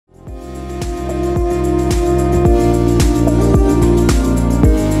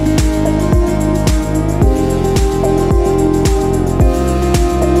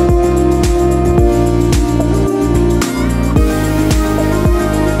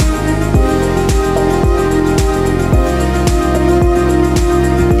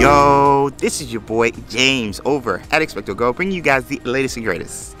This is your boy James over at XpectoGO, bringing you guys the latest and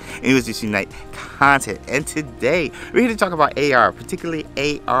greatest in Wizards Unite content. And today we're here to talk about AR, particularly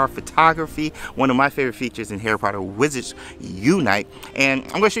AR photography, one of my favorite features in Harry Potter Wizards Unite. And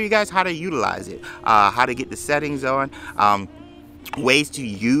I'm going to show you guys how to utilize it, how to get the settings on, ways to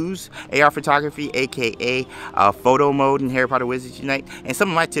use AR photography, aka photo mode in Harry Potter Wizards Unite, and some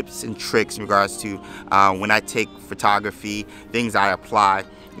of my tips and tricks in regards to when I take photography, things I apply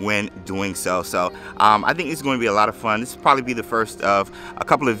when doing so. So I think it's going to be a lot of fun. This will probably be the first of a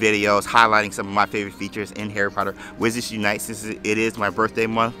couple of videos highlighting some of my favorite features in Harry Potter Wizards Unite, since it is my birthday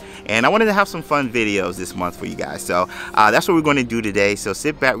month, and I wanted to have some fun videos this month for you guys. So that's what we're going to do today. So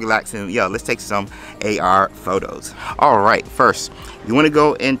sit back, relax, and let's take some AR photos. All right, first you want to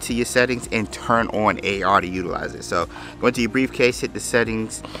go into your settings and turn on AR to utilize it. So go into your briefcase, hit the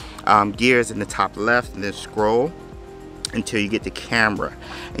settings gears in the top left, and then scroll until you get the camera,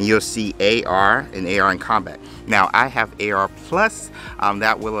 and you'll see AR and AR in combat. Now I have AR Plus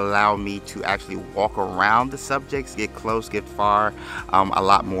that will allow me to actually walk around the subjects, get close, get far, a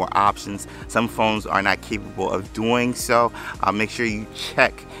lot more options. Some phones are not capable of doing so. Make sure you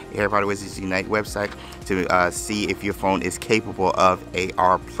check the Harry Potter Wizards Unite website to see if your phone is capable of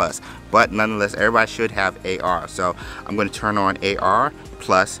AR Plus. But nonetheless, everybody should have AR. So I'm going to turn on AR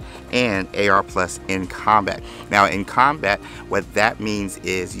Plus and AR Plus in combat. Now in combat, what that means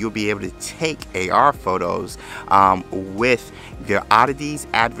is you'll be able to take AR photos with your oddities,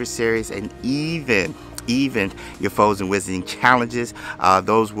 adversaries, and even your foes and wizarding challenges.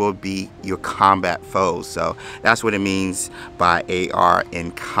 Those will be your combat foes. So that's what it means by AR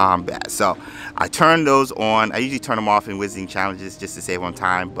in combat. So I turn those on. I usually turn them off in wizarding challenges just to save on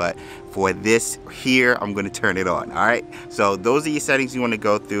time, but for this here, I'm going to turn it on. All right, so those are your settings you want to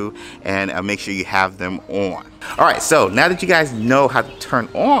go through, and make sure you have them on. All right, so now that you guys know how to turn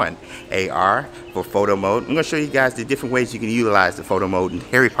on AR for photo mode, I'm going to show you guys the different ways you can utilize the photo mode in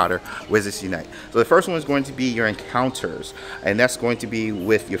Harry Potter Wizards Unite. So the first one is going to be your encounters, and that's going to be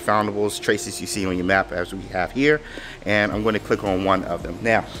with your Foundables, traces you see on your map as we have here, and I'm going to click on one of them.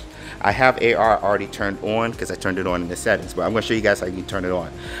 Now I have AR already turned on because I turned it on in the settings, but I'm going to show you guys how you can turn it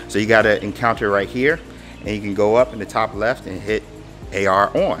on. So you got to encounter right here, and you can go up in the top left and hit AR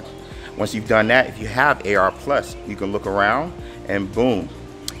on. Once you've done that, if you have AR Plus, you can look around and boom,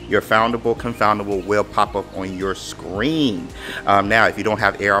 your Foundable, Confoundable will pop up on your screen. Now, if you don't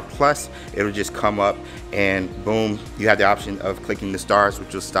have AR Plus, it'll just come up and boom, you have the option of clicking the stars,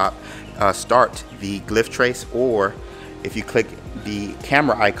 which will start the glyph trace, or if you click the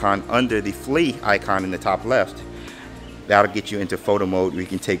camera icon under the flea icon in the top left, that'll get you into photo mode where you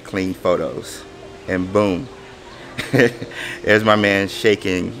can take clean photos. And boom, there's my man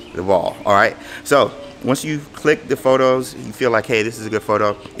shaking the ball. All right, so once you click the photos, you feel like, hey, this is a good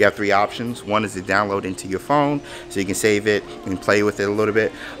photo, you have three options. One is to download into your phone so you can save it and play with it a little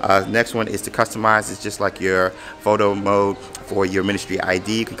bit. Next one is to customize. It's just like your photo mode for your ministry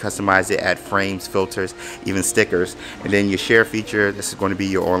ID. You can customize it, add frames, filters, even stickers. And then your share feature, this is going to be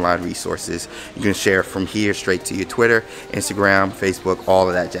your online resources. You can share from here straight to your Twitter, Instagram, Facebook, all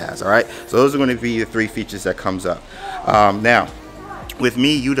of that jazz. All right, so those are going to be the three features that comes up. Now, with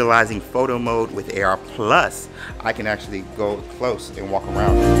me utilizing photo mode with AR Plus, I can actually go close and walk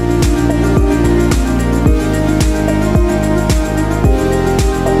around.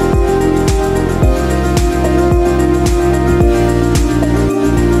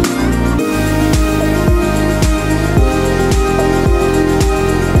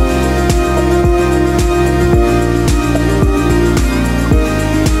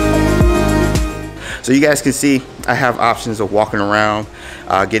 So you guys can see I have options of walking around,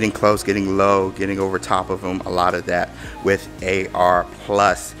 getting close, getting low, getting over top of them, a lot of that with AR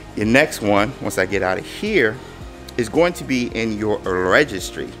Plus. Your next one, once I get out of here, is going to be in your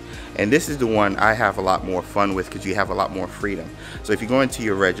registry. And this is the one I have a lot more fun with because you have a lot more freedom. So if you go into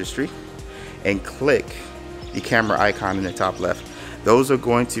your registry and click the camera icon in the top left, those are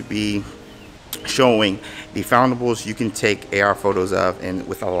going to be showing the Foundables you can take AR photos of, and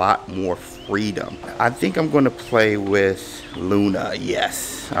with a lot more freedom. I think I'm going to play with Luna.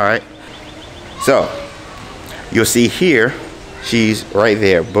 Yes. All right, so you'll see here she's right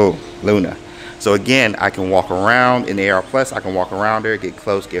there. Boom, Luna. So again, I can walk around in AR Plus. I can walk around her, get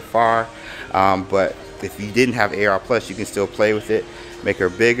close, get far, but if you didn't have AR Plus, you can still play with it, make her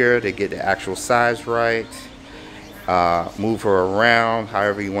bigger to get the actual size right, move her around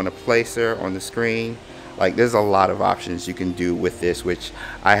however you want to place her on the screen. Like, there's a lot of options you can do with this, which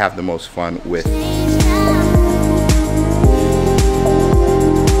I have the most fun with.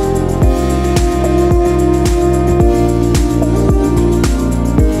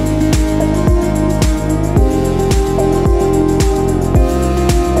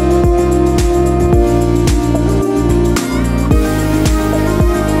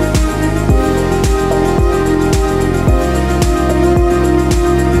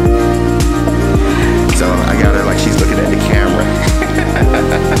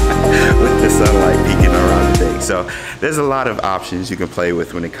 lot of options you can play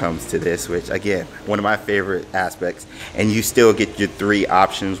with when it comes to this, which again, one of my favorite aspects. And you still get your 3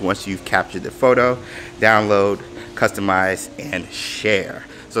 options once you've captured the photo: download, customize, and share.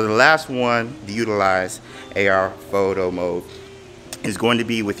 So the last one to utilize AR photo mode is going to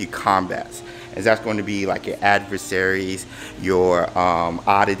be with your combats, as that's going to be like your adversaries, your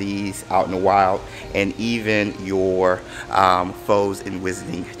oddities out in the wild, and even your foes and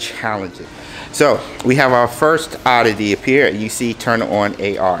wizarding challenges. So we have our first oddity appear, and you see turn on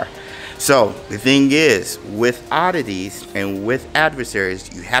AR. So the thing is, with oddities and with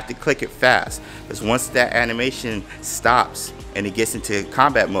adversaries, you have to click it fast, because once that animation stops and it gets into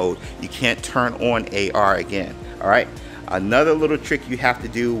combat mode, you can't turn on AR again. All right, another little trick you have to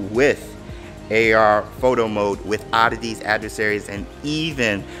do with AR photo mode with oddities, adversaries, and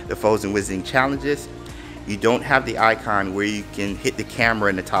even the foes and wizarding challenges, you don't have the icon where you can hit the camera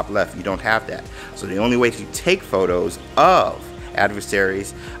in the top left. You don't have that. So the only way to take photos of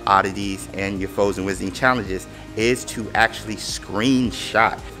adversaries, oddities, and your foes and wizarding challenges is to actually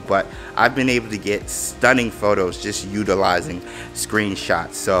screenshot. But I've been able to get stunning photos just utilizing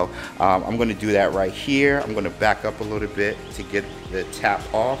screenshots. So I'm going to do that right here. I'm going to back up a little bit to get the tap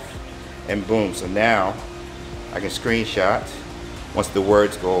off, and boom. So now I can screenshot once the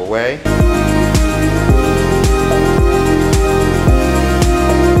words go away.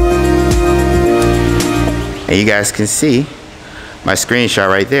 And you guys can see my screenshot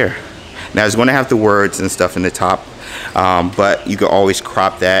right there. Now it's going to have the words and stuff in the top, but you can always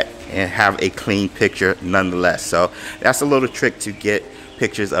crop that and have a clean picture nonetheless. So that's a little trick to get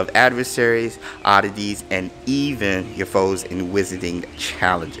pictures of adversaries, oddities, and even your foes and wizarding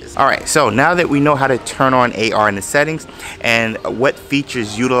challenges. All right, so now that we know how to turn on AR in the settings and what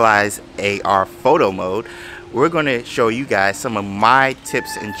features utilize AR photo mode, we're going to show you guys some of my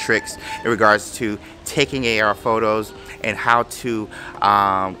tips and tricks in regards to taking AR photos and how to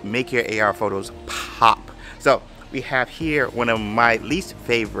make your AR photos pop. So we have here one of my least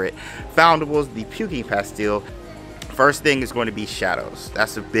favorite Foundables, the Puking Pastel. First thing is going to be shadows.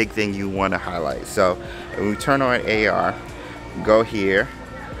 That's a big thing you want to highlight. So when we turn on AR, go here,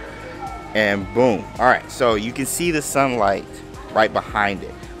 and boom. All right, so you can see the sunlight right behind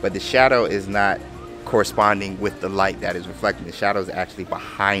it, but the shadow is not corresponding with the light that is reflecting. The shadow is actually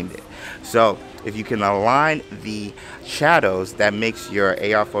behind it. So if you can align the shadows, that makes your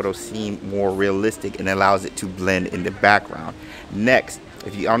AR photo seem more realistic and allows it to blend in the background. Next, I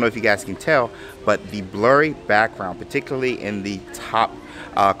don't know if you guys can tell, but the blurry background, particularly in the top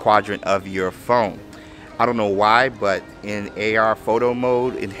quadrant of your phone, I don't know why, but in AR photo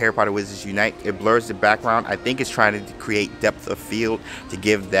mode in Harry Potter Wizards Unite, it blurs the background. I think it's trying to create depth of field to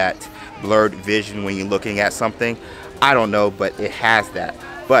give that blurred vision when you're looking at something. I don't know, but it has that.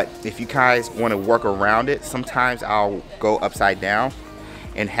 But if you guys want to work around it, sometimes I'll go upside down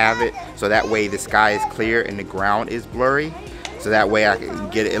and have it so that way the sky is clear and the ground is blurry. So that way I can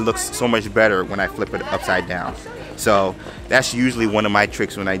get it. It looks so much better when I flip it upside down. So that's usually one of my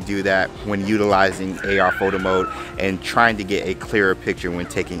tricks when I do that, when utilizing AR photo mode and trying to get a clearer picture when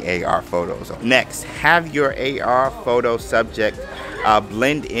taking AR photos. Next, have your AR photo subject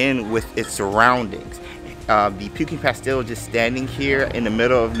blend in with its surroundings. The Puking Pastel just standing here in the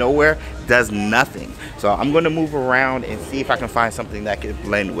middle of nowhere does nothing. So I'm going to move around and see if I can find something that I can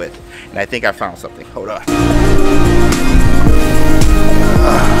blend with. And I think I found something. Hold on.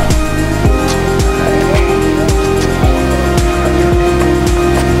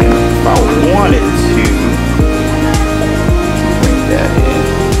 If I wanted to bring that in.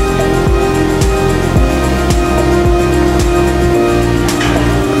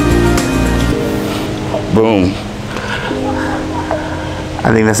 Boom.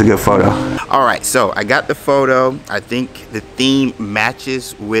 I think that's a good photo. All right, so I got the photo. I think the theme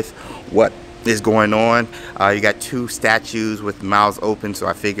matches with what is going on. You got 2 statues with mouths open, so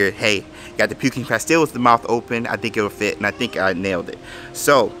I figured, hey, you got the Puking Pastel with the mouth open. I think it'll fit, and I think I nailed it.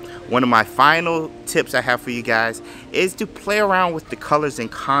 So one of my final tips I have for you guys is to play around with the colors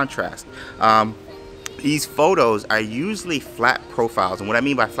and contrast. These photos are usually flat profiles, and what I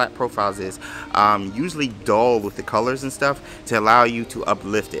mean by flat profiles is usually dull with the colors and stuff to allow you to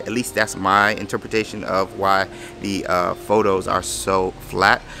uplift it. At least that's my interpretation of why the photos are so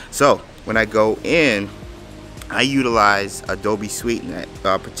flat. So when I go in, I utilize Adobe Sweeten,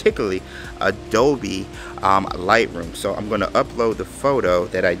 particularly Adobe Lightroom. So I'm going to upload the photo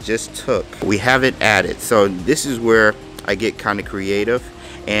that I just took. We have it added. So this is where I get kind of creative,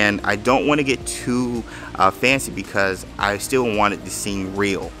 and I don't want to get too fancy because I still want it to seem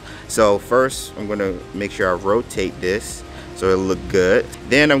real. So first I'm going to make sure I rotate this so it'll look good.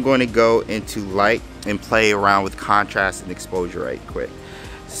 Then I'm going to go into light and play around with contrast and exposure right quick.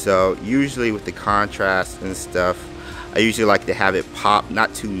 So usually with the contrast and stuff, I usually like to have it pop,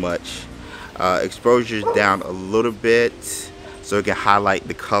 not too much. Exposure's down a little bit so it can highlight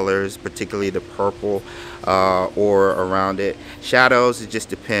the colors, particularly the purple or around it. Shadows, it just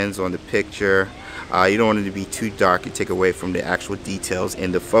depends on the picture. You don't want it to be too dark and take away from the actual details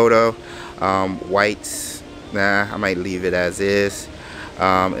in the photo. Whites, nah, I might leave it as is.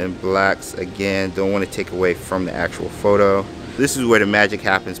 And blacks, again, don't want to take away from the actual photo. This is where the magic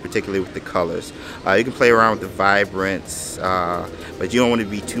happens, particularly with the colors. You can play around with the vibrance, but you don't want to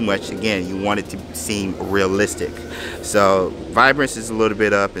be too much. Again, you want it to seem realistic. So vibrance is a little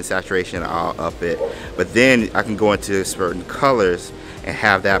bit up and saturation, I'll up it. But then I can go into certain colors and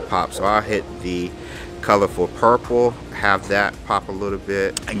have that pop. So I'll hit the colorful purple, have that pop a little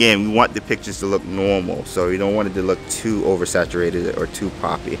bit. Again, we want the pictures to look normal, so you don't want it to look too oversaturated or too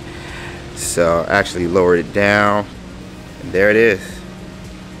poppy. So actually lower it down, and there it is.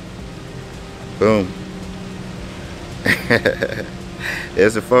 Boom.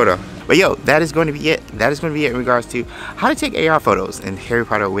 There's a photo. But yo, that is going to be it. That is going to be it in regards to how to take AR photos in Harry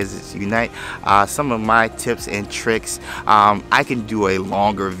Potter Wizards Unite. Some of my tips and tricks. I can do a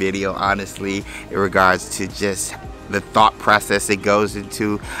longer video, honestly, in regards to just the thought process that goes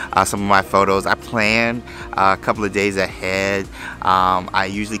into some of my photos. I plan a couple of days ahead. I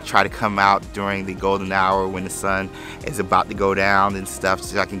usually try to come out during the golden hour when the sun is about to go down and stuff,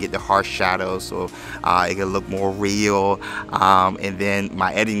 so I can get the harsh shadows, so it can look more real. And then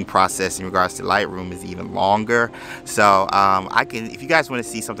my editing process in regards to Lightroom is even longer. So I can, if you guys want to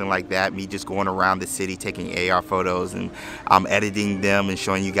see something like that, me just going around the city taking AR photos and editing them and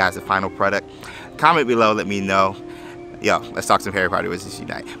showing you guys the final product, comment below, let me know. Yo, let's talk some Harry Potter Wizards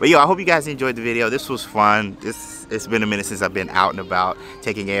Unite. But yo, I hope you guys enjoyed the video. This was fun. It's been a minute since I've been out and about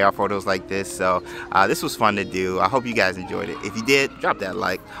taking AR photos like this. So this was fun to do. I hope you guys enjoyed it. If you did, drop that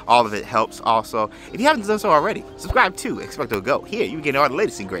like. All of it helps. Also, if you haven't done so already, subscribe to XpectoGO. Here, you get all the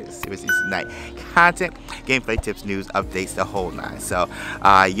latest and greatest Wizards Unite content, gameplay tips, news, updates, the whole nine. So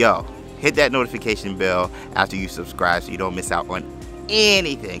yo, hit that notification bell after you subscribe so you don't miss out on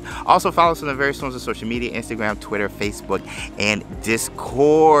anything. Also follow us on the various forms of social media: Instagram, Twitter, Facebook, and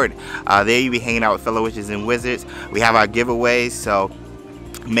Discord. There you'll be hanging out with fellow witches and wizards. We have our giveaways, so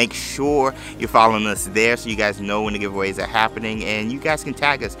make sure you're following us there so you guys know when the giveaways are happening, and you guys can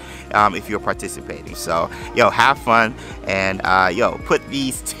tag us if you're participating. So yo, have fun, and yo, put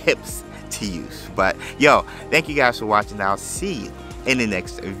these tips to use. But yo, thank you guys for watching. I'll see you in the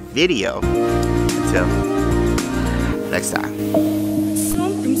next video. Until next time.